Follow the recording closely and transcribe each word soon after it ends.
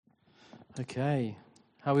Okay,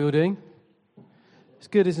 how are we all doing? It's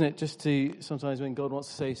good, isn't it, just to, sometimes when God wants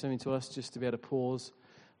to say something to us, just to be able to pause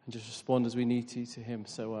and just respond as we need to him.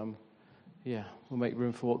 So, we'll make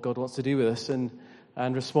room for what God wants to do with us and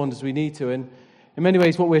respond as we need to. And in many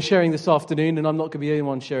ways, what we're sharing this afternoon, and I'm not going to be the only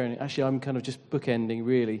one sharing it, actually, I'm kind of just bookending,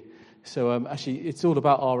 really. So, actually, it's all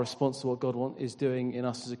about our response to what God is doing in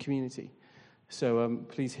us as a community. So,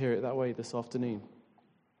 please hear it that way this afternoon.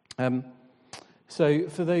 So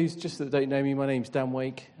for those just that don't know me, my name's Dan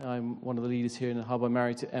Wake. I'm one of the leaders here in the hub. I'm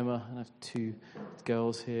married to Emma, and I have two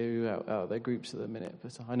girls here who are out of their groups at the minute.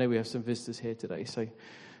 But I know we have some visitors here today. So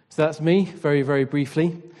that's me, very, very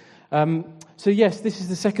briefly. So yes, this is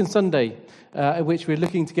the second Sunday at which we're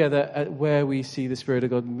looking together at where we see the Spirit of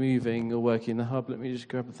God moving or working in the hub. Let me just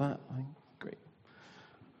grab that. Great.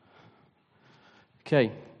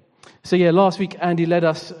 Okay. So last week Andy led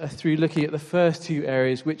us through looking at the first two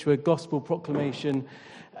areas, which were gospel proclamation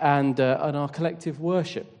and our collective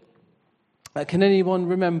worship. Can anyone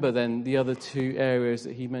remember then the other two areas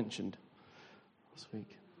that he mentioned last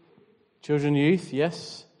week? Children and youth,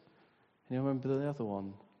 yes. Anyone remember the other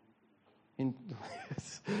one? I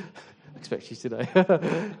expect you today.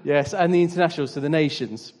 Yes, and the international, so the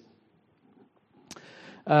nations.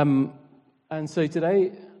 And so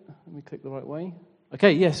today, let me click the right way.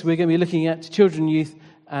 Okay, yes, we're going to be looking at children, youth,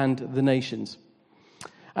 and the nations.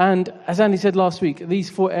 And as Andy said last week, these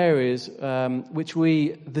four areas which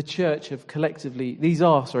we, the church, have collectively,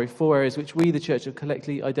 four areas which we, the church, have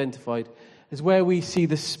collectively identified as where we see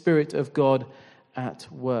the Spirit of God at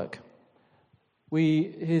work.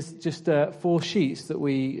 Here's just 4 sheets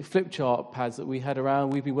that flip chart pads that we had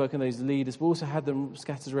around. We've been working those leaders, but also had them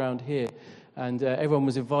scattered around here. And everyone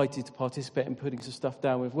was invited to participate in putting some stuff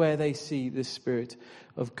down with where they see the Spirit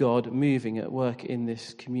of God moving at work in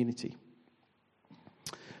this community.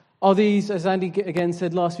 Are these, as Andy again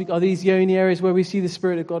said last week, are these the only areas where we see the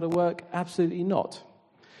Spirit of God at work? Absolutely not.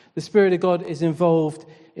 The Spirit of God is involved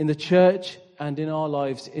in the church and in our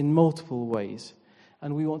lives in multiple ways.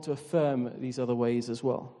 And we want to affirm these other ways as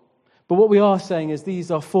well. But what we are saying is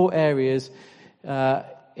these are 4 areas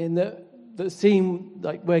that seem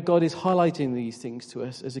like where God is highlighting these things to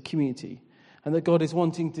us as a community, and that God is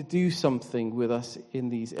wanting to do something with us in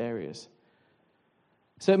these areas.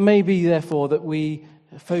 So it may be, therefore, that we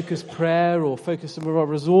focus prayer or focus some of our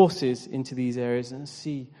resources into these areas and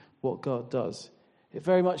see what God does. It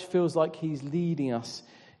very much feels like he's leading us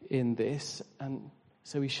in this, and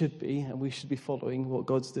so we should be following what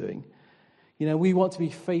God's doing. You know, we want to be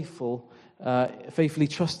faithfully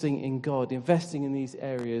trusting in God, investing in these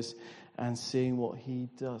areas and seeing what he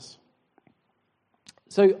does.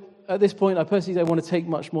 So at this point, I personally don't want to take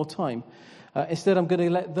much more time. Instead, I'm going to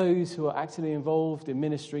let those who are actively involved in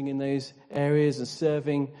ministering in those areas and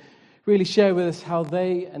serving really share with us how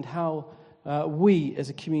they and how we as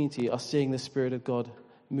a community are seeing the Spirit of God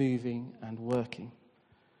moving and working.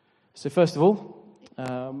 So first of all,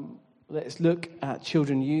 let's look at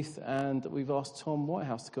children and youth, and we've asked Tom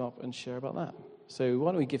Whitehouse to come up and share about that. So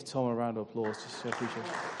why don't we give Tom a round of applause just to appreciate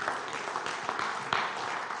it.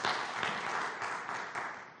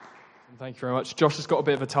 Thank you very much. Josh has got a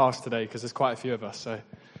bit of a task today because there's quite a few of us, so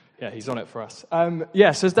he's on it for us. So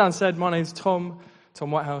as Dan said, my name's Tom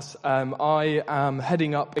Whitehouse. I am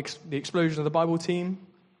heading up the Explosion of the Bible team.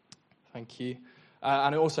 Thank you.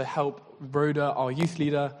 And I also help Rhoda, our youth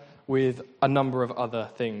leader, with a number of other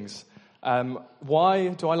things. Why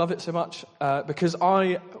do I love it so much? Because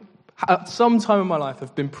I, at some time in my life,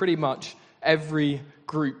 have been pretty much every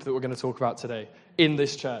group that we're going to talk about today in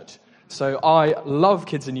this church. So I love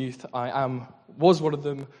kids and youth. Was one of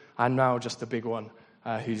them, and now just a big one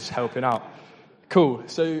who's helping out. Cool.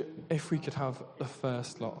 So if we could have the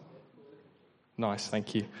first lot. Nice,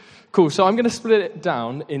 thank you. Cool. So I'm going to split it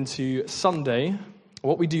down into Sunday,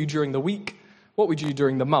 what we do during the week, what we do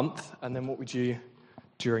during the month, and then what we do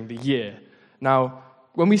during the year. Now,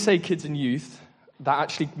 when we say kids and youth, that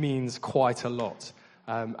actually means quite a lot,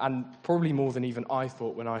 and probably more than even I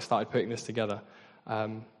thought when I started putting this together.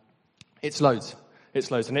 It's loads,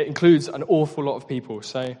 and it includes an awful lot of people.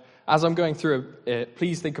 So as I'm going through it,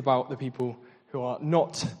 please think about the people who are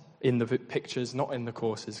not in the pictures, not in the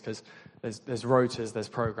courses, because there's rotas, there's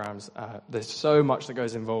programs, there's so much that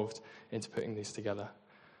goes involved into putting these together.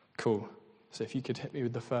 Cool. So if you could hit me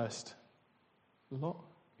with the first lot.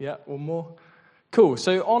 Yeah, one more. Cool.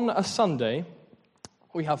 So on a Sunday,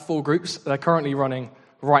 we have 4 groups that are currently running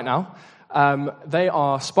right now. They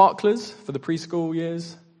are Sparklers for the preschool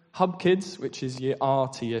years, Hub Kids, which is year R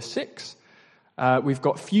to year 6. We've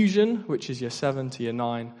got Fusion, which is year 7 to year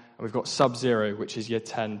 9. And we've got Sub-Zero, which is year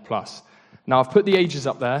 10 plus. Now, I've put the ages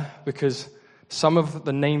up there because some of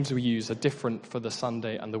the names we use are different for the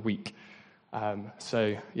Sunday and the week.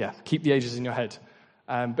 So, yeah, keep the ages in your head.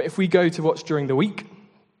 But if we go to what's during the week,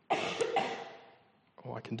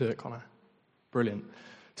 I can do it, can't I? Brilliant.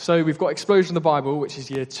 So we've got Explosion of the Bible, which is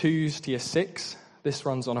year 2s to year 6. This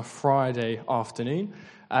runs on a Friday afternoon.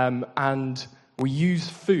 And we use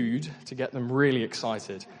food to get them really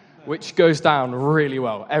excited, which goes down really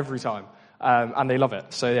well every time. And they love it.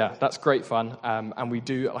 So, yeah, that's great fun. And we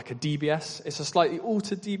do like a DBS. It's a slightly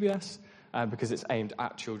altered DBS because it's aimed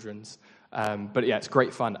at children's. But, yeah, it's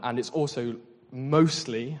great fun. And it's also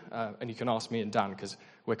mostly, and you can ask me and Dan because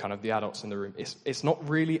we're kind of the adults in the room, it's not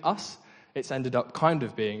really us. It's ended up kind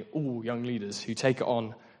of being all young leaders who take it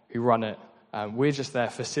on, who run it. We're just there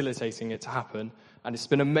facilitating it to happen. And it's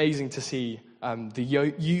been amazing to see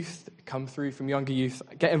the youth come through from younger youth,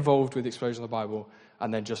 get involved with Explosion of the Bible,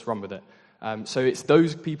 and then just run with it. So it's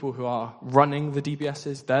those people who are running the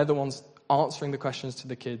DBSs. They're the ones answering the questions to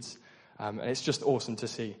the kids. And it's just awesome to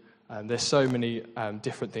see. There's so many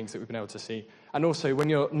different things that we've been able to see. And also, when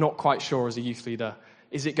you're not quite sure as a youth leader,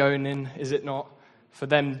 is it going in, is it not? For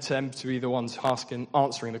them to be the ones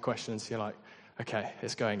answering the questions, you're like, okay,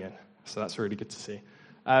 it's going in. So that's really good to see.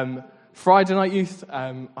 Friday night youth,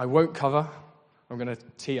 I won't cover. I'm going to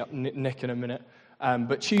tee up Nick in a minute.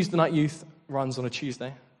 But Tuesday night youth runs on a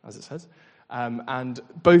Tuesday, as it says. And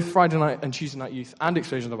both Friday night and Tuesday night youth and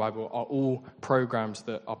Explosion of the Bible are all programs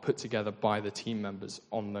that are put together by the team members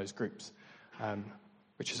on those groups,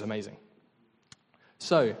 which is amazing.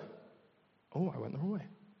 So, I went the wrong way.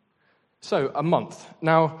 So, a month.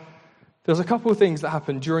 Now, there's a couple of things that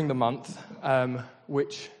happen during the month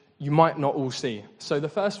which you might not all see. So the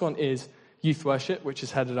first one is youth worship, which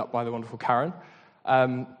is headed up by the wonderful Karen.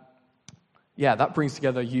 That brings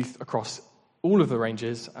together youth across all of the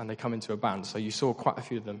ranges, and they come into a band. So you saw quite a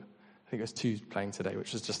few of them. I think there's 2 playing today,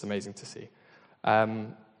 which was just amazing to see.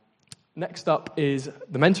 Next up is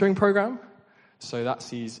the mentoring program. So that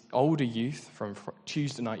sees older youth from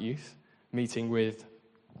Tuesday night youth meeting with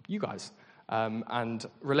you guys, and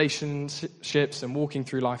relationships and walking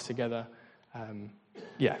through life together.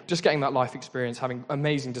 Just getting that life experience, having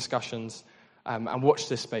amazing discussions, and watch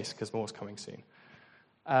this space because more's coming soon.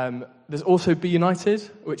 There's also Be United,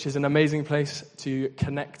 which is an amazing place to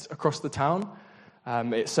connect across the town.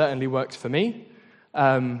 It certainly worked for me.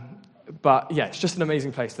 It's just an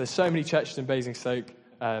amazing place. There's so many churches in Basingstoke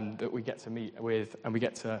that we get to meet with, and we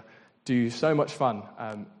get to do so much fun.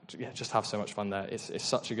 Just have so much fun there. It's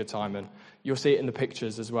such a good time, and you'll see it in the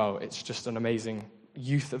pictures as well. It's just an amazing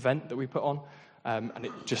youth event that we put on, and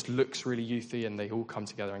it just looks really youthy, and they all come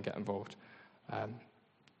together and get involved.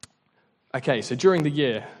 So during the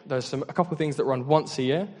year, there's a couple of things that run once a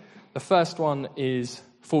year. The first one is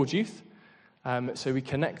Forge Youth. So we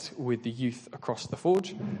connect with the youth across the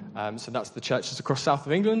Forge. So that's the churches across south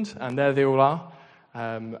of England, and there they all are.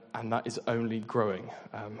 And that is only growing.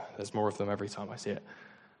 There's more of them every time I see it.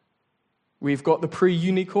 We've got the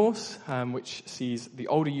pre-uni course, which sees the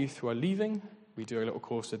older youth who are leaving. We do a little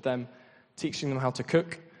course with them, teaching them how to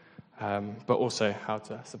cook, but also how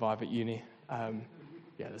to survive at uni.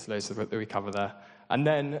 There's loads of it that we cover there. And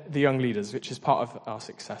then the young leaders, which is part of our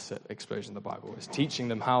success at Explosion of the Bible, is teaching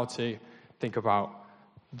them how to think about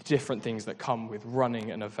different things that come with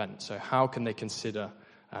running an event. So how can they consider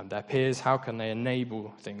their peers? How can they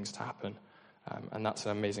enable things to happen? And that's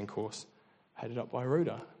an amazing course headed up by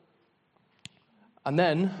Rhoda. And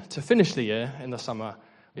then, to finish the year in the summer,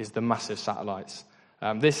 is the massive satellites.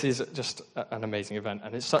 This is just an amazing event,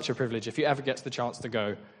 and it's such a privilege. If you ever get the chance to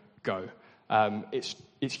go.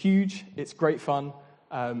 It's huge, it's great fun,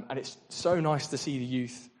 and it's so nice to see the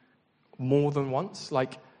youth more than once.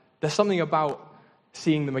 Like, there's something about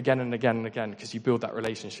seeing them again and again and again, because you build that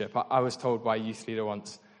relationship. I was told by a youth leader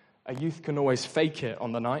once, a youth can always fake it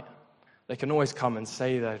on the night. They can always come and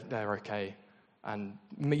say they're okay, and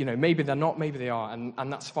maybe they're not, maybe they are,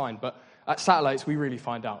 and that's fine. But at Satellites, we really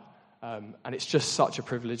find out, and it's just such a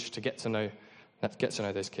privilege to get to know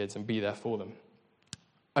those kids and be there for them.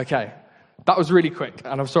 Okay, that was really quick,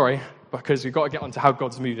 and I'm sorry, because we've got to get on to how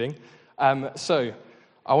God's moving. So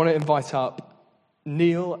I want to invite up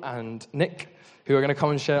Neil and Nick, who are going to come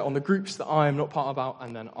and share on the groups that I am not part about,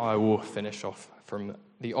 and then I will finish off from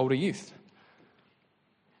the older youth.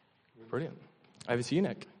 Brilliant. Over to you,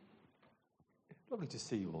 Nick. Lovely to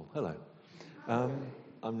see you all. Hello.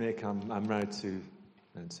 I'm Nick. I'm married to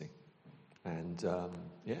Nancy. And,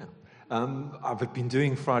 I've been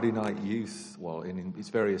doing Friday night youth, in its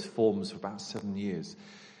various forms for about 7 years.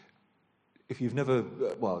 If you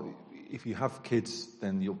have kids,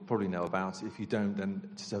 then you'll probably know about it. If you don't, then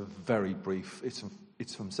it's a very brief.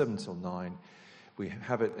 It's from 7 till 9. We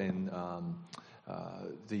have it in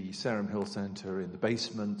the Sarum Hill Centre in the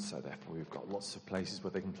basement, so therefore we've got lots of places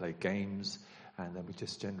where they can play games. And then we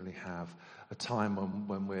just generally have a time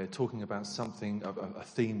when we're talking about something, a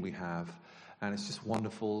theme we have, and it's just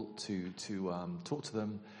wonderful to talk to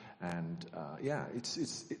them. And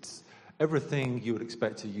it's everything you would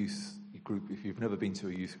expect a youth group. If you've never been to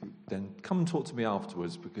a youth group, then come and talk to me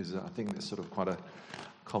afterwards, because I think it's sort of quite a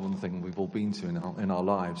common thing we've all been to in our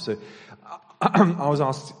lives. So I was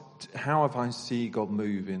asked, how have I seen God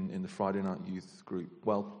move in the Friday night youth group?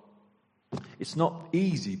 Well, it's not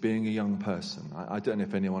easy being a young person. I don't know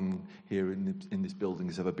if anyone here in this building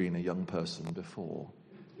has ever been a young person before.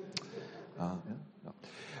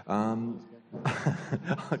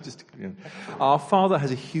 Our Father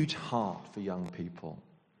has a huge heart for young people.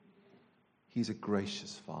 He's a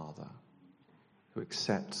gracious Father who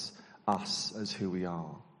accepts us as who we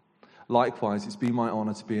are. Likewise, it's been my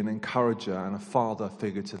honour to be an encourager and a father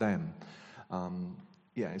figure to them.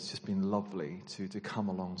 It's just been lovely to come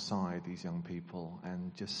alongside these young people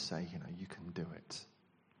and just say, you can do it.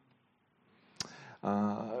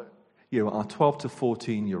 Our 12 to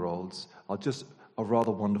 14-year-olds are just a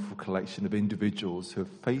rather wonderful collection of individuals who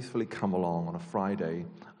have faithfully come along on a Friday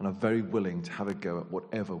and are very willing to have a go at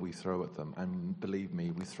whatever we throw at them. And believe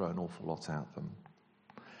me, we throw an awful lot at them.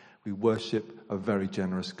 We worship a very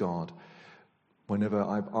generous God. Whenever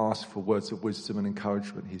I've asked for words of wisdom and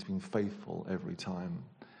encouragement, he's been faithful every time.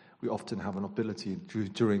 We often have an ability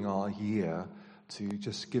during our year to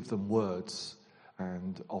just give them words.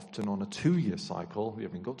 And often on a 2-year cycle, we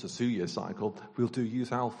haven't got to a 2-year cycle, we'll do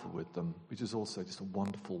Youth Alpha with them, which is also just a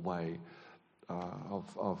wonderful way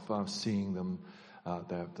of seeing them,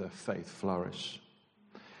 their faith flourish.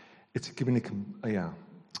 It's giving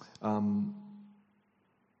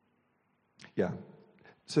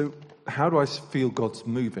So how do I feel God's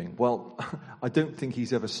moving? Well, I don't think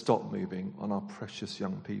he's ever stopped moving on our precious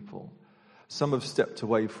young people. Some have stepped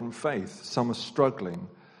away from faith, some are struggling,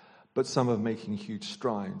 but some are making huge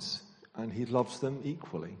strides, and he loves them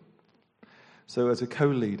equally. So as a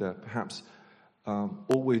co-leader, perhaps all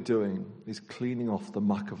we're doing is cleaning off the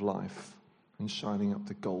muck of life and shining up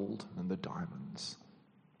the gold and the diamonds.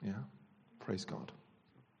 Yeah? Praise God.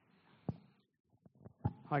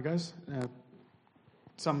 Hi, guys.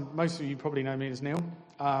 Most of you probably know me as Neil.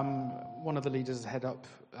 One of the leaders head up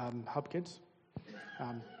Hub Kids,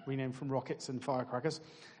 renamed from Rockets and Firecrackers.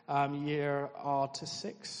 Year R to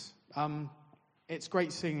 6. It's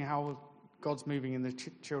great seeing how God's moving in the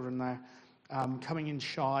children there, coming in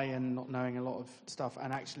shy and not knowing a lot of stuff,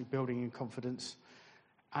 and actually building in confidence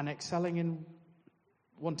and excelling in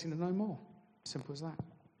wanting to know more. Simple as that.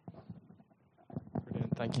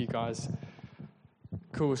 Brilliant. Thank you, guys.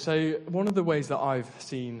 Cool. So one of the ways that I've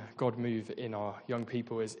seen God move in our young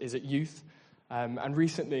people is at youth. And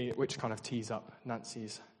recently, which kind of tees up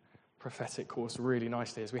Nancy's prophetic course really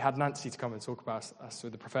nicely, is we had Nancy to come and talk about us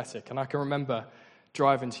with the prophetic. And I can remember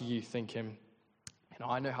driving to youth thinking,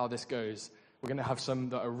 I know how this goes. We're going to have some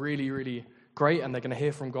that are really, really great and they're going to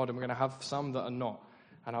hear from God, and we're going to have some that are not.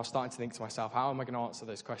 And I was starting to think to myself, how am I going to answer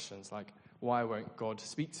those questions? Like, why won't God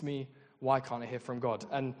speak to me? Why can't I hear from God?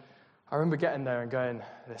 And I remember getting there and going,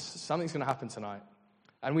 something's going to happen tonight.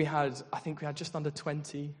 And I think we had just under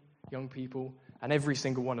 20 young people, and every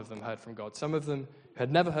single one of them heard from God. Some of them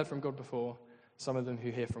had never heard from God before, some of them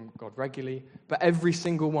who hear from God regularly, but every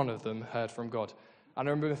single one of them heard from God. And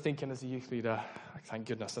I remember thinking as a youth leader, thank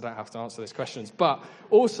goodness I don't have to answer those questions, but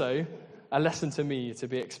also a lesson to me to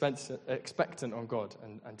be expectant on God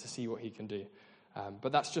and to see what he can do.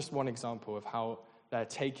 But that's just one example of how they're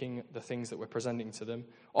taking the things that we're presenting to them.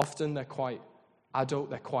 Often they're quite adult,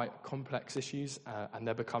 they're quite complex issues, and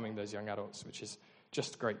they're becoming those young adults, which is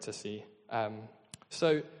just great to see.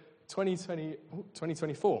 So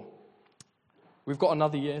 2024, we've got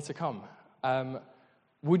another year to come.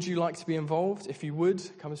 Would you like to be involved? If you would,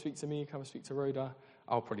 come and speak to me, come and speak to Rhoda.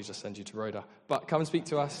 I'll probably just send you to Rhoda. But come and speak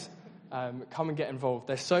to us. Come and get involved.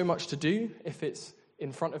 There's so much to do. If it's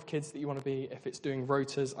in front of kids that you want to be, if it's doing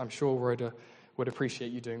rotas, I'm sure Rhoda would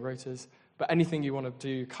appreciate you doing rotas. But anything you want to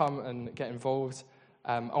do, come and get involved.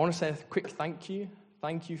 I want to say a quick thank you.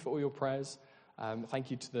 Thank you for all your prayers.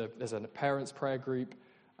 Thank you to there's a parents' prayer group.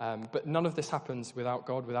 But none of this happens without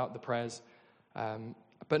God, without the prayers.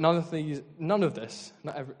 But none of this,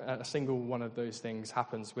 not a single one of those things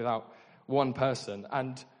happens without one person.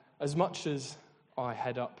 And as much as I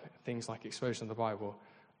head up things like Exposure in the Bible,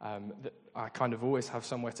 I kind of always have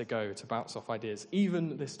somewhere to go to bounce off ideas,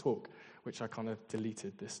 even this talk, which I kind of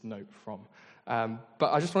deleted this note from.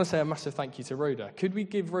 But I just want to say a massive thank you to Rhoda. Could we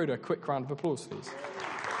give Rhoda a quick round of applause, please?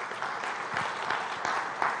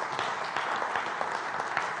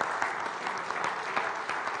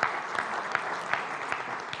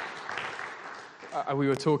 we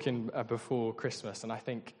were talking before Christmas, and I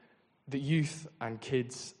think the youth and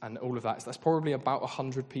kids and all of that's probably about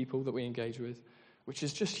 100 people that we engage with, which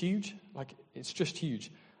is just huge. Like, it's just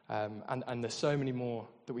huge. And there's so many more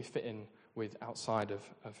that we fit in with outside of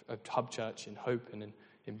Hub Church in Hope and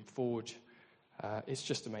in Forge. It's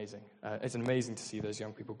just amazing. It's amazing to see those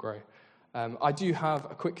young people grow. I do have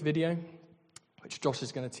a quick video, which Josh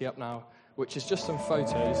is going to tee up now, which is just some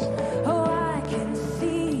photos. Oh, I can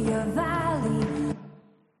see a valley.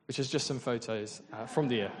 Which is just some photos from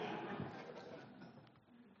the year.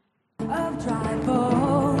 Of dry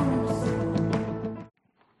bones.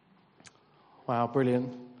 Wow,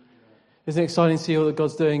 brilliant. Isn't it exciting to see all that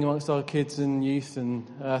God's doing amongst our kids and youth? And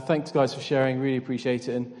thanks, guys, for sharing. Really appreciate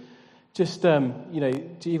it. And just, to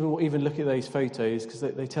even look at those photos, because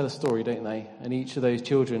they tell a story, don't they? And each of those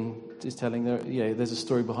children is telling, there's a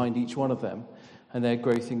story behind each one of them and their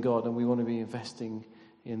growth in God. And we want to be investing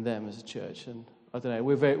in them as a church. And I don't know,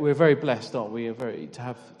 we're very blessed, aren't we? To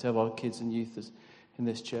have our kids and youth in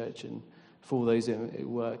this church, and for all those who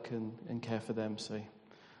work and care for them. So,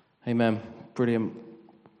 amen. Brilliant.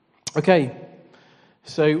 Okay,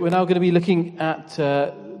 so we're now going to be looking at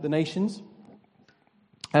the nations.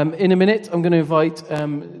 In a minute, I'm going to invite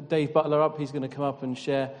Dave Butler up. He's going to come up and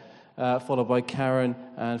share, followed by Karen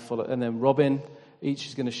and then Robin. Each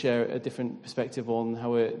is going to share a different perspective on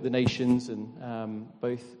how the nations and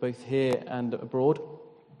both here and abroad.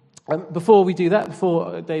 Before we do that,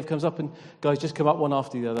 before Dave comes up, and guys, just come up one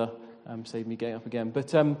after the other. Save me getting up again.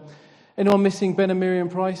 But anyone missing Ben and Miriam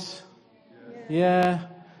Price? Yeah.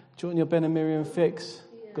 Do you want your Ben and Miriam fix?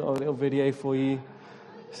 Got a little video for you.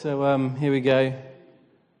 So here we go.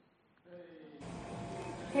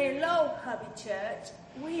 Hello, Hubby Church.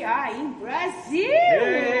 We are in Brazil.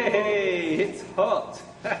 Hey, it's hot.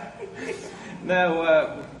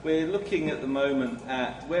 Now, we're looking at the moment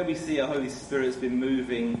at where we see our Holy Spirit's been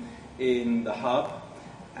moving in the Hub.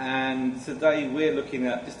 And today we're looking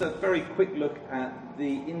at just a very quick look at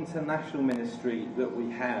the international ministry that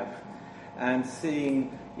we have and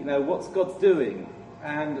seeing, what's God doing.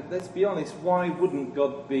 And let's be honest, why wouldn't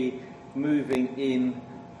God be moving in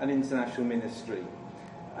an international ministry?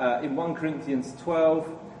 In 1 Corinthians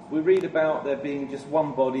 12, we read about there being just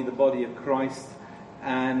one body, the body of Christ,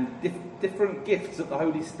 and different gifts that the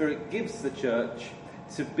Holy Spirit gives the church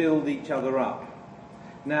to build each other up.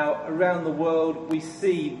 Now, around the world, we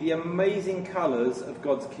see the amazing colours of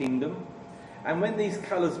God's kingdom, and when these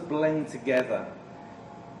colours blend together,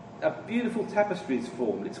 a beautiful tapestry is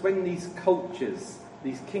formed. It's when these cultures,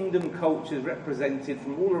 these kingdom cultures represented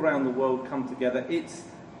from all around the world come together. It's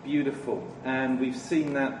beautiful, and we've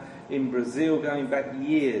seen that in Brazil going back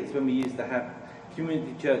years when we used to have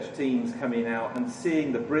community church teams coming out and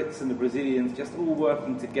seeing the Brits and the Brazilians just all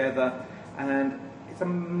working together, and it's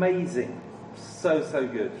amazing. So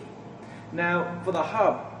good. Now, for the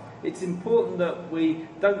Hub, it's important that we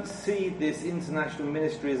don't see this international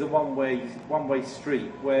ministry as a one-way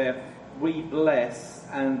street where we bless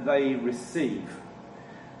and they receive.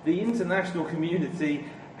 The international community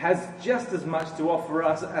has just as much to offer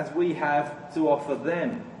us as we have to offer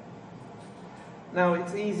them. Now,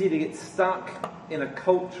 it's easy to get stuck in a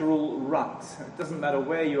cultural rut. It doesn't matter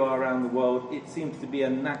where you are around the world, it seems to be a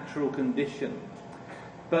natural condition.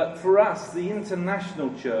 But for us, the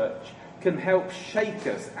international church can help shake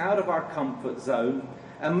us out of our comfort zone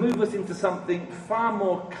and move us into something far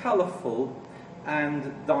more colourful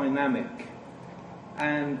and dynamic.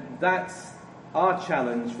 And that's our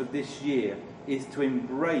challenge for this year, is to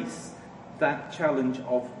embrace that challenge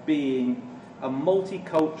of being a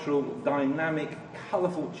multicultural, dynamic,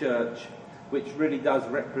 colourful church which really does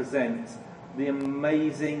represent the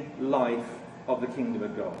amazing life of the kingdom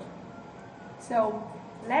of God. So,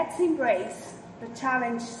 let's embrace the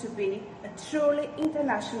challenge to be a truly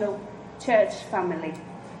international church family.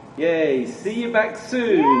 Yay! See you back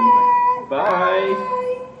soon. Yay!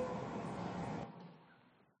 Bye.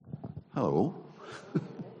 Hello.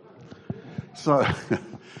 So,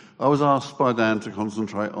 I was asked by Dan to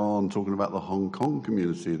concentrate on talking about the Hong Kong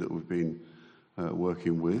community that we've been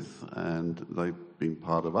working with, and they've been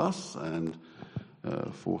part of us and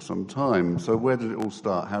for some time. So where did it all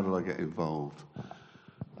start? How did I get involved?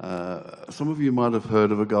 Some of you might have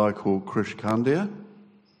heard of a guy called Krish Kandia.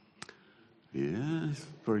 Yeah, he's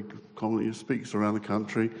very commonly speaks around the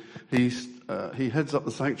country. He heads up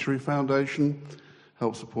the Sanctuary Foundation,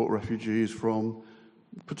 helps support refugees from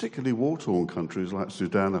particularly war-torn countries like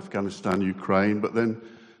Sudan, Afghanistan, Ukraine, but then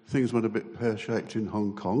things went a bit pear-shaped in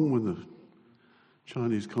Hong Kong when the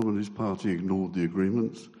Chinese Communist Party ignored the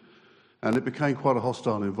agreements, and it became quite a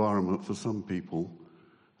hostile environment for some people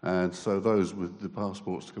And so those with the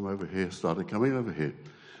passports to come over here started coming over here.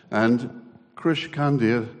 And Krish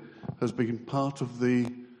Kandia has been part of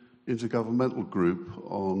the intergovernmental group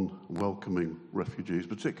on welcoming refugees,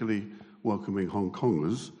 particularly welcoming Hong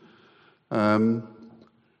Kongers. And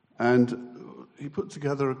he put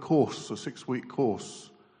together a course, a 6-week course,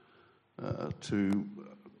 to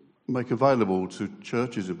make available to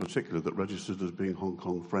churches in particular that registered as being Hong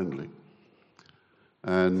Kong friendly.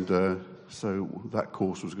 And so that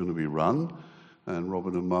course was going to be run, and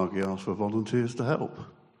Robin and Margie asked for volunteers to help.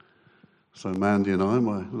 So Mandy and I,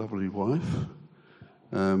 my lovely wife,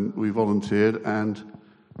 we volunteered, and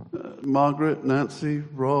Margaret, Nancy,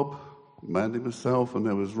 Rob, Mandy, myself, and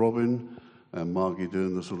there was Robin and Margie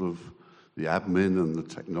doing the sort of the admin and the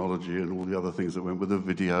technology and all the other things that went with the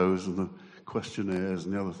videos and the questionnaires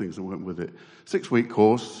and the other things that went with it. 6-week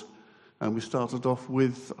course, and we started off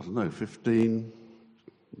with, 15,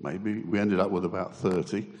 maybe. We ended up with about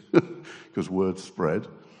 30 because word spread.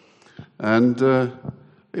 And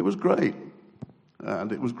it was great.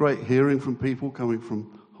 And it was great hearing from people coming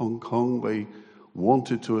from Hong Kong. They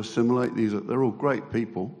wanted to assimilate. They're all great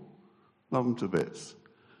people. Love them to bits.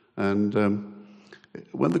 And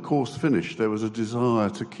when the course finished, there was a desire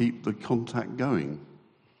to keep the contact going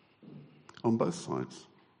on both sides.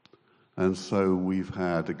 And so we've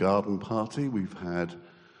had a garden party, we've had,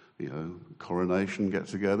 coronation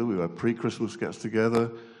get-together, we've had pre-Christmas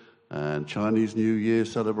gets-together, and Chinese New Year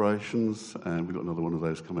celebrations, and we've got another one of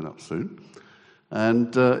those coming up soon.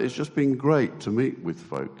 And it's just been great to meet with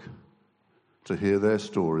folk, to hear their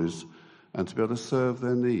stories, and to be able to serve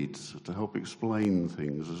their needs, to help explain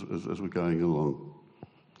things as we're going along.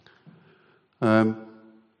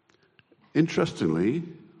 Interestingly,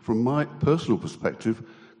 from my personal perspective,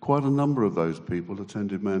 quite a number of those people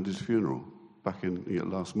attended Mandy's funeral back in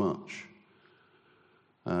last March.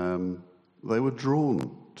 They were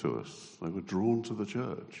drawn to us. They were drawn to the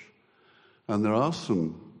church. And there are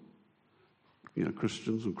some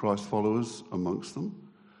Christians and Christ followers amongst them.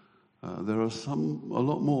 There are a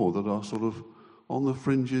lot more that are sort of on the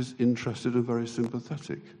fringes, interested and very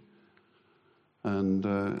sympathetic. And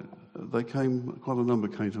quite a number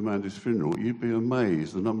came to Mandy's funeral. You'd be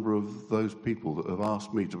amazed the number of those people that have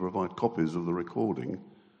asked me to provide copies of the recording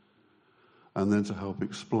and then to help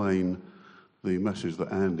explain the message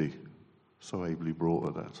that Andy so ably brought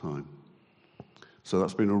at that time. So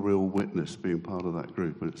that's been a real witness being part of that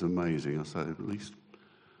group, and it's amazing. I say at least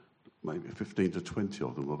maybe 15 to 20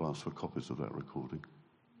 of them have asked for copies of that recording.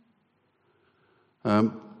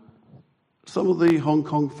 Some of the Hong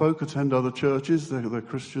Kong folk attend other churches. They're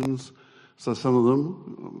Christians. So some of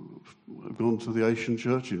them have gone to the Asian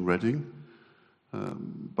Church in Reading,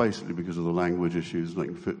 basically because of the language issues. They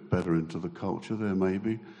can fit better into the culture there,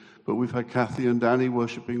 maybe. But we've had Kathy and Danny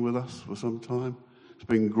worshipping with us for some time. It's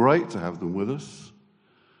been great to have them with us.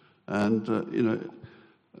 And,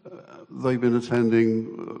 they've been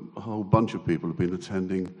attending, a whole bunch of people have been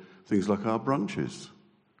attending things like our brunches.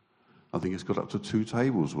 I think it's got up to 2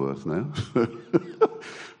 tables worth now.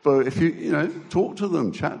 But if you talk to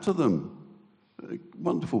them, chat to them,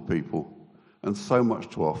 wonderful people, and so much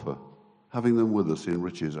to offer. Having them with us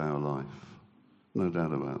enriches our life. No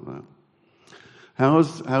doubt about that.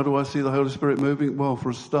 How do I see the Holy Spirit moving? Well, for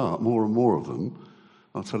a start, more and more of them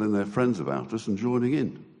are telling their friends about us and joining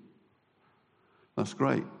in. That's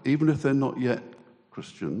great. Even if they're not yet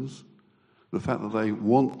Christians, the fact that they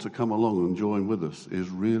want to come along and join with us is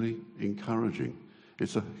really encouraging.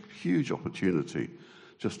 It's a huge opportunity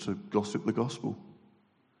just to gossip the gospel,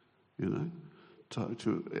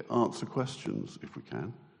 to answer questions if we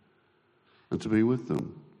can, and to be with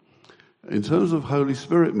them. In terms of Holy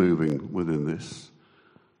Spirit moving within this,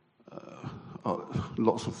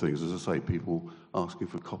 lots of things, as I say, people asking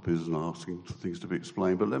for copies and asking for things to be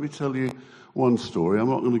explained. But let me tell you one story. I'm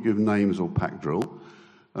not going to give names or pack drill,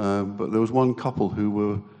 but there was one couple who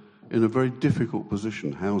were in a very difficult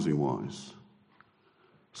position housing-wise.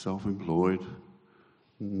 Self-employed,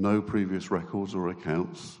 no previous records or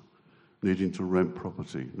accounts, needing to rent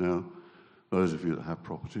property. Now, those of you that have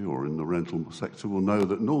property or in the rental sector will know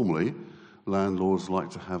that normally landlords like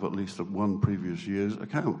to have at least one previous year's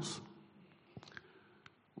accounts.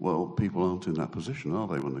 Well, people aren't in that position, are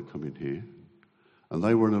they, when they come in here? And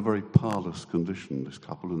they were in a very parlous condition, this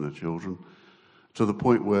couple and their children, to the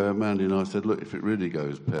point where Mandy and I said, look, if it really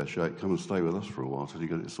goes pear-shaped, come and stay with us for a while till you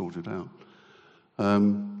get it sorted out.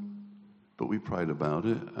 But we prayed about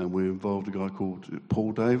it, and we involved a guy called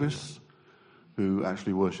Paul Davis, who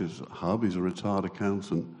actually worships at Hub. He's a retired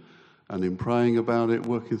accountant. And in praying about it,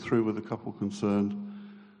 working through with the couple concerned,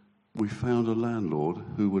 we found a landlord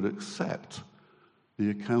who would accept the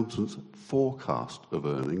accountant's forecast of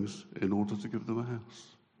earnings in order to give them a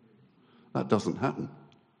house. That doesn't happen,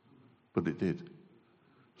 but it did.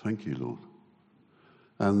 Thank you, Lord.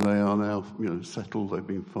 And they are now, settled. They've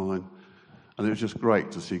been fine, and it was just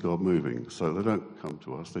great to see God moving. So they don't come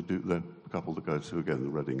to us; they're a couple that go to again the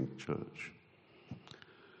Reading Church.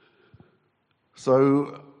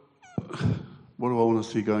 So, what do I want to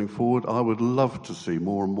see going forward? I would love to see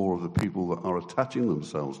more and more of the people that are attaching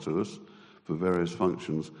themselves to us for various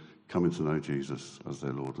functions coming to know Jesus as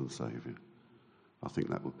their Lord and Saviour. I think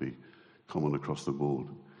that would be common across the board.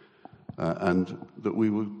 And that we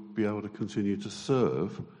would be able to continue to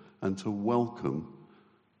serve and to welcome,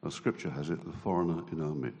 as Scripture has it, the foreigner in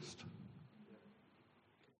our midst.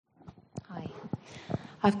 Hi.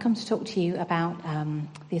 I've come to talk to you about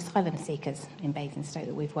the asylum seekers in Basingstoke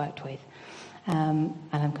that we've worked with. And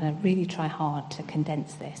I'm going to really try hard to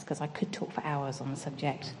condense this because I could talk for hours on the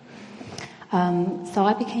subject. So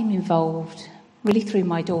I became involved really through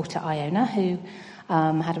my daughter Iona, who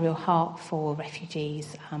had a real heart for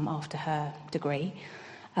refugees after her degree.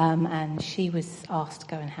 And she was asked to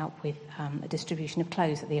go and help with a distribution of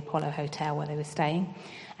clothes at the Apollo Hotel where they were staying.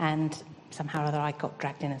 And somehow or other I got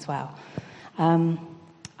dragged in as well.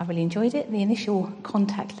 I really enjoyed it. The initial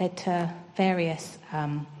contact led to various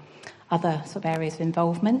other sort of areas of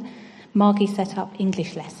involvement. Margie set up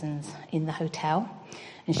English lessons in the hotel,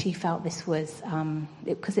 and she felt this was,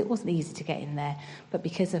 because it wasn't easy to get in there, but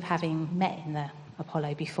because of having met in the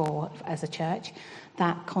Apollo before as a church,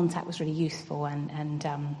 that contact was really useful, and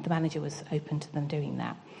the manager was open to them doing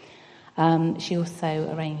that. She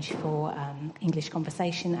also arranged for English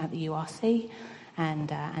conversation at the URC,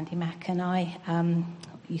 and Andy Mack and I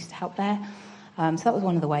used to help there. So that was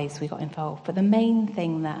one of the ways we got involved. But the main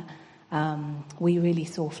thing that we really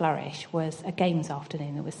saw flourish was a games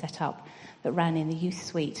afternoon that was set up that ran in the youth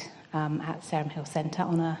suite at Sarum Hill Centre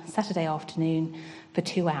on a Saturday afternoon for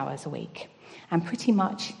 2 hours a week. And pretty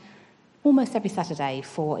much almost every Saturday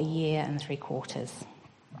for a year and 3 quarters.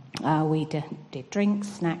 We did drinks,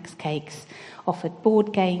 snacks, cakes, offered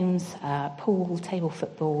board games, pool, table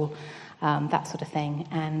football, that sort of thing.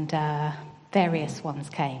 And various ones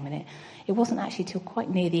came. And it wasn't actually till quite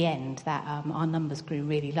near the end that our numbers grew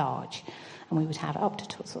really large. And we would have up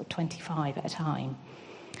to sort of 25 at a time.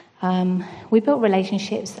 We built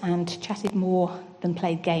relationships and chatted more than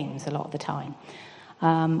played games a lot of the time.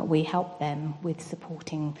 We helped them with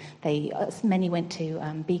supporting. Many went to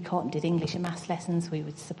BCOT and did English and maths lessons. We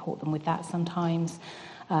would support them with that sometimes.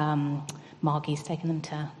 Margie's taken them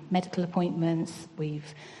to medical appointments.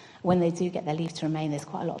 When they do get their leave to remain, there's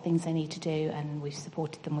quite a lot of things they need to do, and we've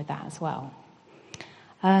supported them with that as well.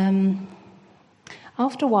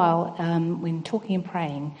 After a while, when talking and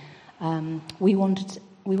praying, we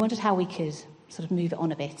wondered how we could sort of move it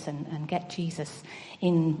on a bit and get Jesus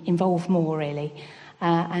involved more, really.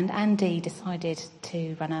 And Andy decided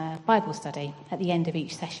to run a Bible study at the end of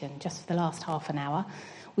each session, just for the last half an hour.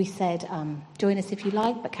 We said, join us if you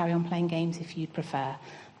like, but carry on playing games if you'd prefer.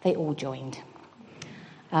 They all joined.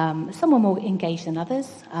 Some were more engaged than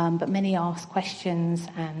others, but many asked questions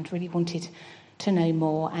and really wanted to know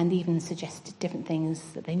more, and even suggested different things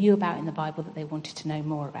that they knew about in the Bible that they wanted to know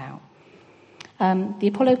more about. The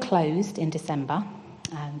Apollo closed in December,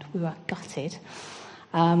 and we were gutted.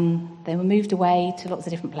 They were moved away to lots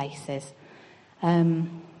of different places.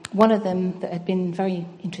 One of them that had been very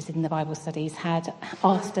interested in the Bible studies had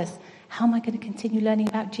asked us, how am I going to continue learning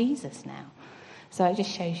about Jesus now? So it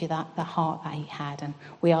just shows you that the heart that he had, and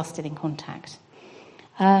we are still in contact.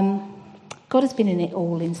 God has been in it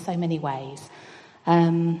all in so many ways.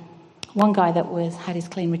 One guy that had his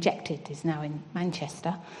claim rejected is now in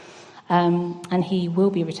Manchester, and he will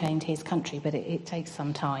be returning to his country, but it takes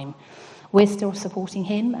some time. We're still supporting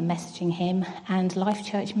him and messaging him, and Life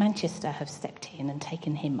Church Manchester have stepped in and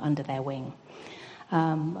taken him under their wing.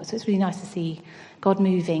 So it's really nice to see God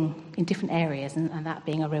moving in different areas and that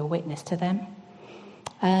being a real witness to them.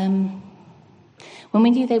 When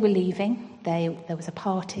we knew they were leaving, there was a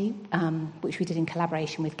party, which we did in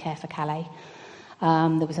collaboration with Care for Calais.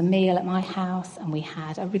 There was a meal at my house, and we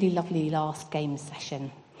had a really lovely last game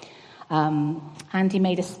session. Andy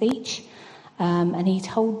made a speech, and he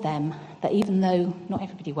told them that even though not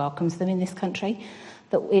everybody welcomes them in this country,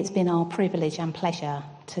 that it's been our privilege and pleasure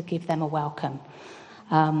to give them a welcome,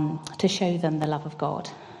 to show them the love of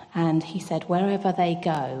God. And he said wherever they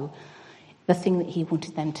go, the thing that he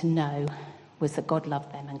wanted them to know was that God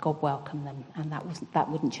loved them and God welcomed them, and that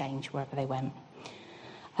wouldn't change wherever they went.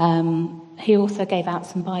 He also gave out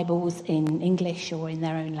some Bibles in English or in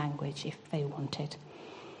their own language if they wanted.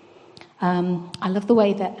 I love the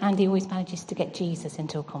way that Andy always manages to get Jesus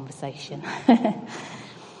into a conversation.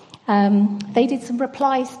 They did some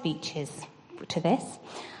reply speeches to this,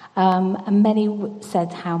 and many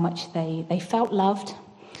said how much they felt loved,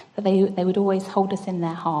 that they would always hold us in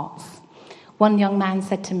their hearts. One young man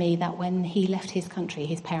said to me that when he left his country,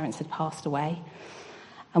 his parents had passed away,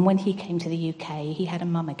 and when he came to the UK, he had a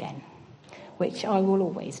mum again, which I will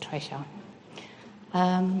always treasure.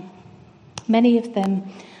 Many of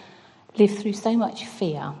them live through so much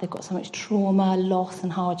fear. They've got so much trauma, loss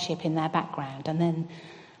and hardship in their background. And then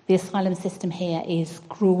the asylum system here is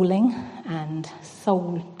grueling and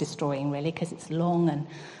soul-destroying, really, because it's long and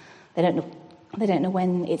they don't know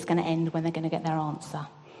when it's going to end, when they're going to get their answer.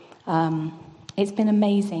 It's been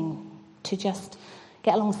amazing to just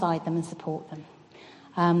get alongside them and support them,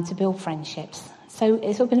 to build friendships. So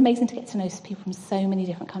it's been amazing to get to know people from so many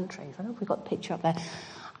different countries. I don't know if we've got the picture up there.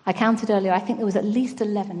 I counted earlier, I think there was at least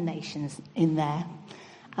 11 nations in there,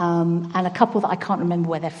 and a couple that I can't remember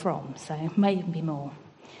where they're from, so it may even be more.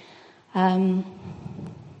 Sorry,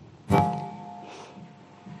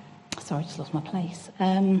 I just lost my place.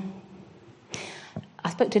 I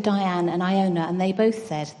spoke to Diane and Iona, and they both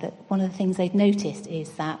said that one of the things they'd noticed is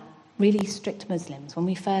that really strict Muslims, when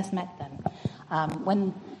we first met them,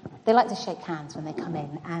 when they like to shake hands when they come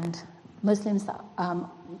in, and Muslims that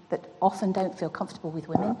often don't feel comfortable with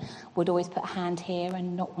women would always put a hand here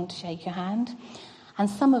and not want to shake your hand. And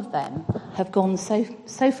some of them have gone so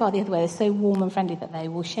far the other way, they're so warm and friendly that they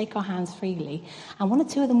will shake our hands freely. And one or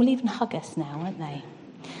two of them will even hug us now, won't they?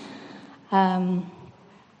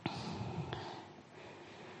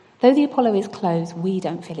 Though the Apollo is closed, we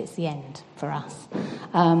don't feel it's the end for us.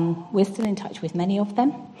 We're still in touch with many of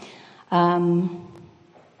them.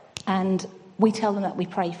 And we tell them that we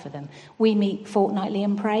pray for them. We meet fortnightly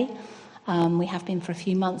and pray. We have been for a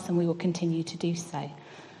few months and we will continue to do so.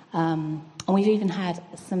 And we've even had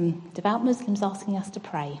some devout Muslims asking us to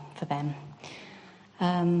pray for them.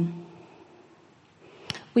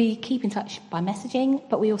 We keep in touch by messaging,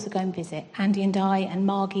 but we also go and visit. Andy and I and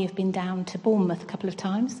Margie have been down to Bournemouth a couple of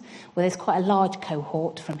times, where there's quite a large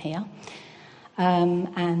cohort from here.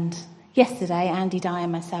 And yesterday, Andy, Di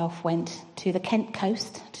and myself went to the Kent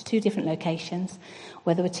coast, to 2 different locations,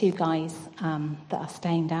 where there were 2 guys that are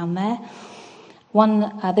staying down there.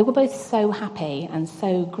 They were both so happy and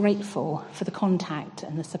so grateful for the contact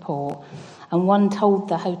and the support. And one told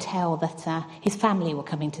the hotel that his family were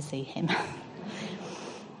coming to see him.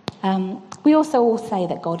 We also all say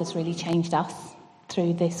that God has really changed us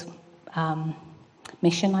through this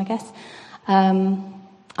mission, I guess.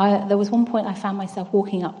 There was one point I found myself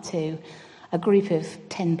walking up to a group of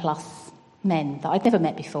 10-plus men that I'd never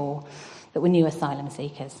met before that were new asylum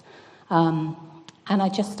seekers. And I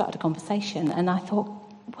just started a conversation, and I thought,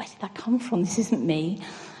 where did that come from? This isn't me.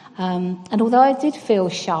 And although I did feel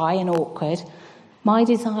shy and awkward, my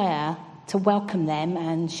desire to welcome them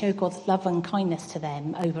and show God's love and kindness to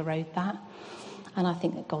them overrode that. And I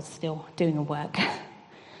think that God's still doing a work.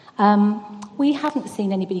 We haven't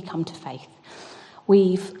seen anybody come to faith.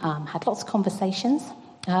 We've had lots of conversations.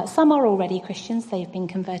 Some are already Christians. They've been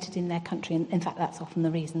converted in their country. And in fact, that's often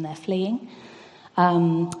the reason they're fleeing.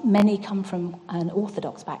 Many come from an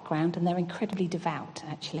Orthodox background, and they're incredibly devout,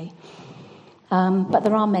 actually. But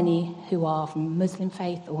there are many who are from Muslim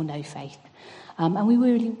faith or no faith. And we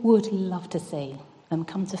really would love to see them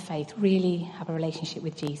come to faith, really have a relationship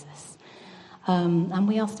with Jesus. And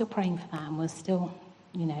we are still praying for that, and we're still,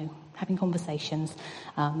 having conversations,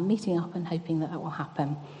 meeting up and hoping that will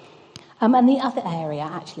happen. And the other area,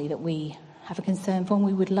 actually, that we have a concern for and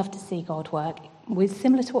we would love to see God work, with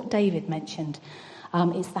similar to what David mentioned,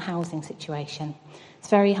 is the housing situation. It's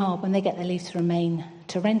very hard when they get their leave to remain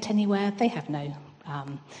to rent anywhere. They have no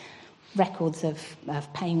records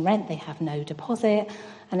of paying rent. They have no deposit,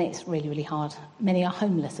 and it's really, really hard. Many are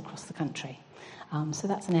homeless across the country. So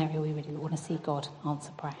that's an area we really want to see God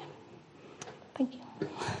answer prayer. Thank you.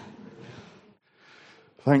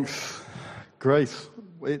 Thanks, Grace.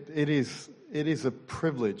 It is a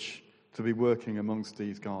privilege to be working amongst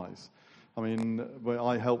these guys. I mean,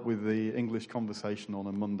 I help with the English conversation on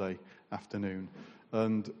a Monday afternoon,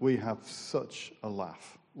 and we have such a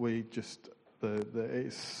laugh.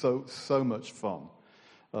 It's so much fun,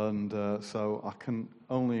 and so I can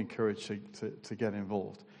only encourage you to get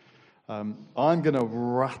involved. I'm going to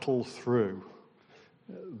rattle through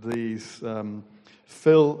these.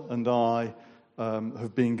 Phil and I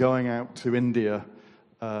have been going out to India,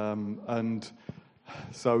 and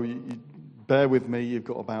so bear with me. You've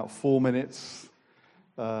got about 4 minutes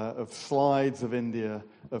of slides of India,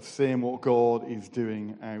 of seeing what God is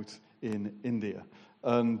doing out in India.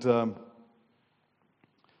 And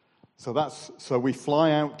So we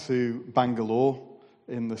fly out to Bangalore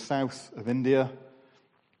in the south of India,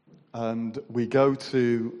 and we go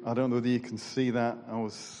to, I don't know whether you can see that. I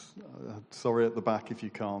was sorry at the back if you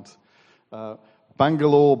can't.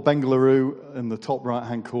 Bengaluru in the top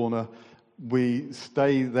right-hand corner. We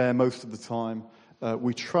stay there most of the time.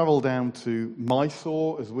 We travel down to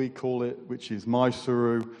Mysore, as we call it, which is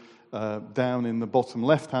Mysuru, down in the bottom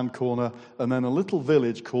left-hand corner, and then a little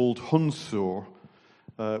village called Hunsur,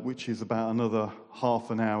 which is about another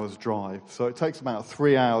half an hour's drive. So it takes about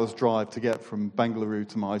 3 hours drive to get from Bengaluru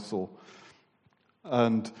to Mysore.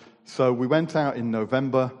 And so we went out in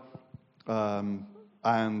November,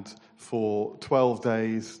 and for 12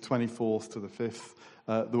 days, 24th to the 5th,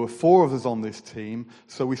 there were 4 of us on this team.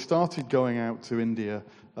 So we started going out to India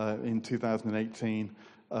in 2018,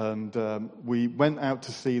 and we went out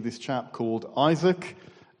to see this chap called Isaac.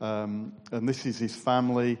 And this is his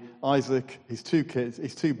family, Isaac, his 2 kids,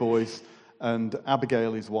 his 2 boys, and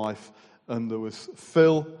Abigail, his wife. And there was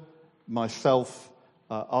Phil, myself,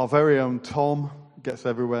 our very own Tom, gets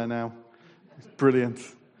everywhere now, he's brilliant,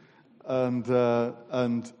 and a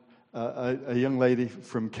young lady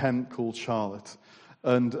from Kent called Charlotte.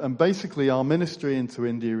 And basically our ministry into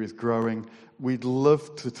India is growing. We'd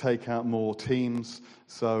love to take out more teams.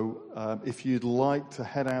 So if you'd like to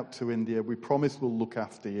head out to India, we promise we'll look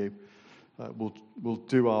after you. We'll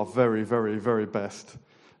do our very, very, very best.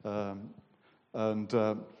 And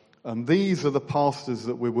these are the pastors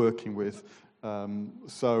that we're working with.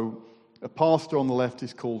 So a pastor on the left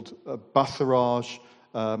is called Basaraj.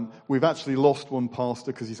 We've actually lost one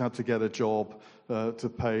pastor because he's had to get a job to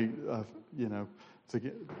pay,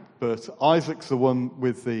 but Isaac's the one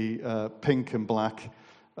with the pink and black,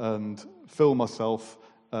 and Phil, myself.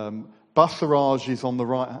 Basaraj is on the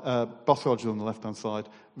right. Basaraj is on the left-hand side.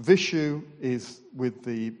 Vishu is with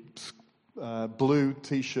the blue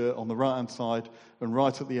T-shirt on the right-hand side, and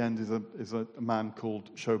right at the end is a man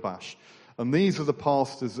called Shobash. And these are the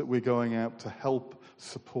pastors that we're going out to help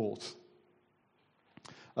support.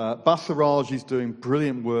 Basaraj is doing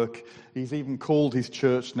brilliant work. He's even called his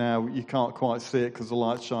church now, you can't quite see it because the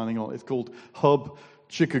light's shining on it, it's called Hub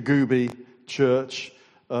Chickagubi Church.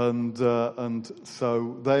 And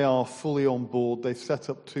so they are fully on board. They've set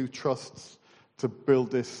up 2 trusts to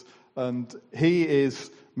build this. And he is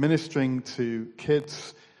ministering to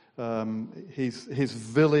kids. His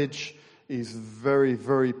village is very,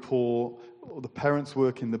 very poor. The parents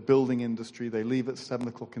work in the building industry. They leave at 7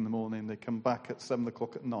 o'clock in the morning. They come back at 7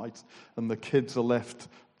 o'clock at night. And the kids are left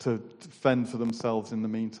to fend for themselves in the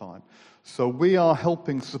meantime. So we are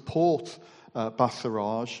helping support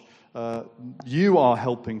Basaraj. You are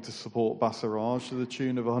helping to support Basaraj to the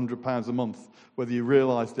tune of £100 a month. Whether you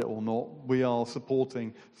realised it or not, we are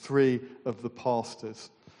supporting 3 of the pastors.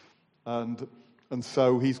 And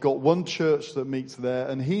so he's got 1 church that meets there,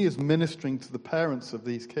 and he is ministering to the parents of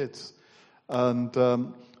these kids. And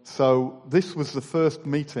so this was the first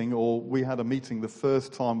meeting, or we had a meeting the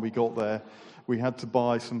first time we got there. We had to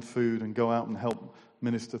buy some food and go out and help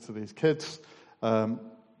minister to these kids.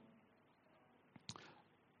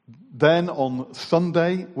 Then on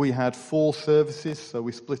Sunday, we had 4 services, so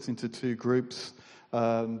we split into 2 groups.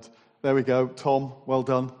 And there we go, Tom, well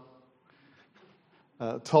done.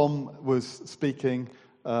 Tom was speaking,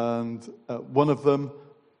 and one of them,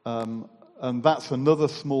 and that's another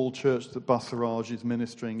small church that Basaraj is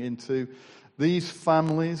ministering into. These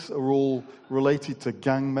families are all related to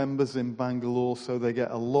gang members in Bangalore, so they get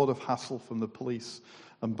a lot of hassle from the police,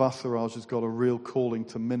 and Basaraj has got a real calling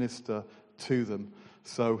to minister to them.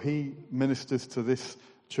 So he ministers to this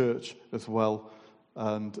church as well.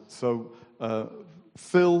 And so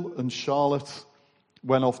Phil and Charlotte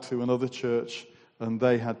went off to another church, and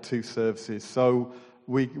they had 2 services. So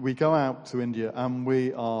we go out to India, and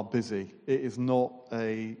we are busy. It is not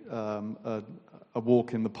a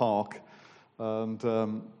walk in the park.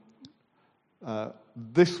 And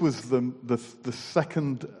this was the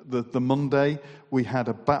second, the Monday. We had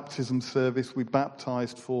a baptism service. We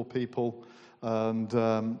baptized 4 people. And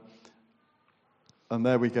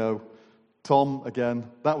there we go. Tom, again,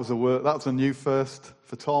 that was a new first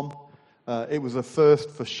for Tom. It was a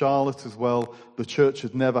first for Charlotte as well. The church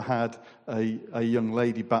had never had a young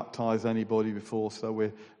lady baptize anybody before,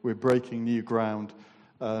 so we're breaking new ground.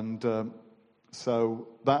 And so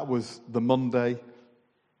that was the Monday.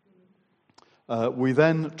 We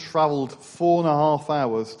then travelled 4.5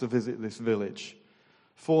 hours to visit this village.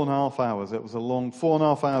 4.5 hours. It was a long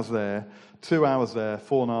 4.5 hours there, 2 hours there,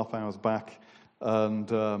 4.5 hours back, and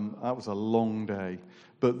that was a long day.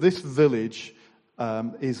 But this village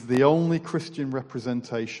is the only Christian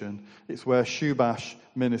representation. It's where Shubash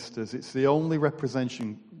ministers. It's the only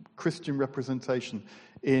Christian representation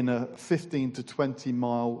in a 15 to 20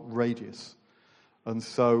 mile radius. And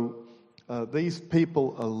so these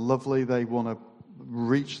people are lovely. They want to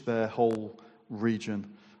reach their whole region.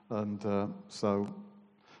 And so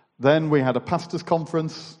then we had a pastors'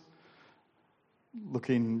 conference,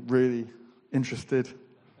 looking really interested.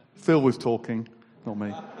 Phil was talking, not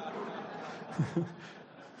me.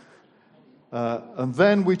 And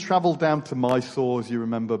then we travelled down to Mysore, as you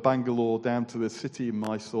remember, Bangalore, down to the city of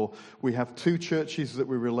Mysore. We have 2 churches that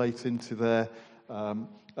we relate into there.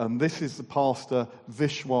 And this is the pastor,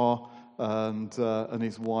 Vishwa, and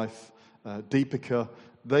his wife, Deepika.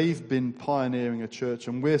 They've been pioneering a church,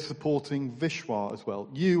 and we're supporting Vishwa as well.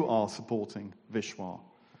 You are supporting Vishwa,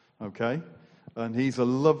 okay? And he's a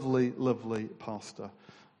lovely, lovely pastor.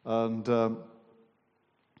 And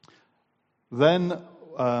then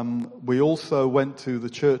we also went to the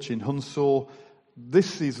church in Hunsor.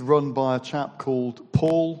 This is run by a chap called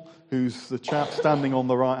Paul, who's the chap standing on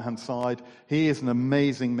the right-hand side. He is an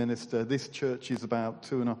amazing minister. This church is about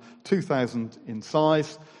 2,000 in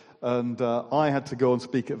size. And I had to go and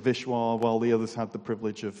speak at Vishwa while the others had the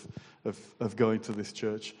privilege of going to this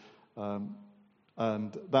church.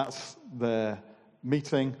 And that's their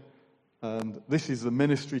meeting. And this is the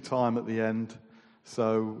ministry time at the end.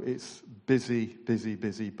 So it's busy, busy,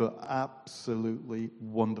 busy, but absolutely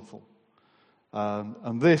wonderful.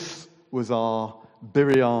 And this was our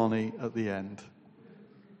biryani at the end.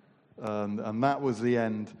 And that was the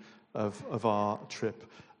end of our trip.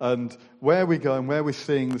 And where we're going, where we're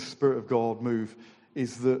seeing the Spirit of God move,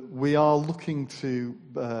 is that we are looking to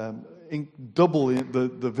double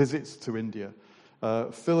the visits to India.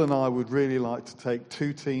 Phil and I would really like to take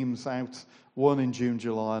 2 teams out, one in June,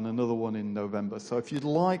 July, and another one in November. So if you'd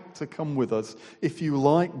like to come with us, if you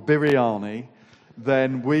like biryani,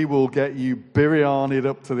 then we will get you biryanied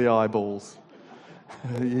up to the eyeballs.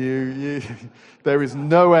 There is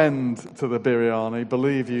no end to the biryani,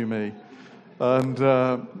 believe you me. And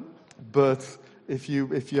but if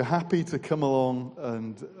you're happy to come along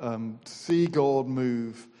and see God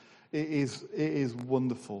move, it is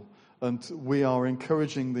wonderful. And we are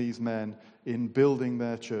encouraging these men in building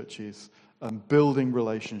their churches and building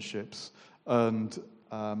relationships, and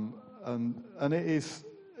it is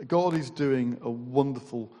God is doing a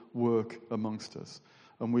wonderful work amongst us,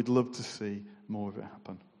 and we'd love to see more of it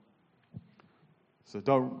happen. So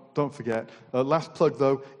don't forget. Last plug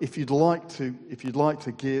though, if you'd like to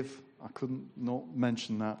give, I couldn't not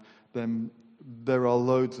mention that. Then there are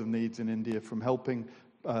loads of needs in India, from helping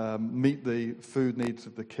meet the food needs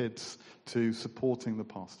of the kids to supporting the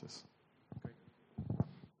pastors.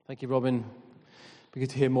 Thank you, Robin. Be good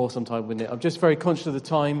to hear more sometime, wouldn't it? I'm just very conscious of the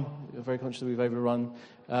time. Very conscious that we've overrun.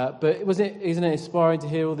 But isn't it inspiring to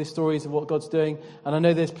hear all these stories of what God's doing? And I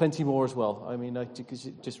know there's plenty more as well. I mean, because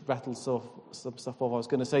it just rattles off some stuff off. I was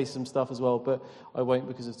going to say some stuff as well, but I won't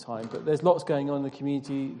because of time. But there's lots going on in the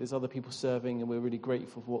community. There's other people serving, and we're really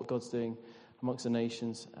grateful for what God's doing amongst the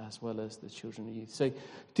nations as well as the children and youth. So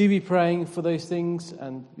do be praying for those things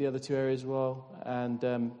and the other 2 areas as well. And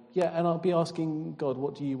and I'll be asking God,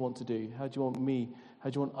 what do you want to do? How do you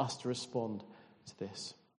want us to respond to this?